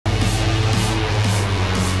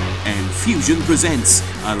Enfusion presents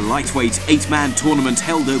a lightweight 8-man tournament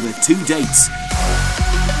held over 2 dates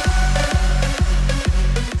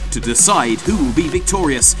to decide who will be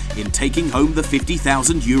victorious in taking home the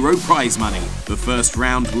 €50,000 prize money. The first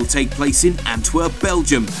round will take place in Antwerp,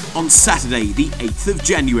 Belgium on Saturday the 8th of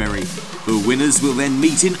January. The winners will then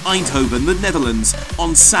meet in Eindhoven, the Netherlands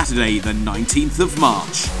on Saturday the 19th of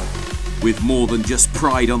March. With more than just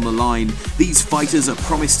pride on the line, these fighters are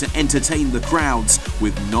promised to entertain the crowds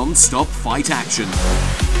with non-stop fight action.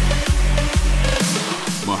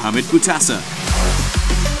 Mohamed Boutasser,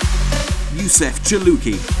 Youssef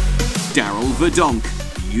Chalouki, Daryl Verdonk,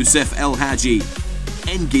 Youssef El Hadji,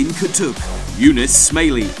 Engin Kutuk, Younes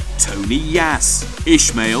Smaili, Tony Yass,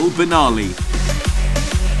 Ismail Benali.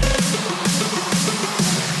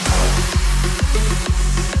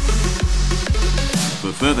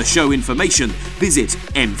 For further show information, visit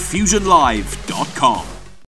EnfusionLive.com.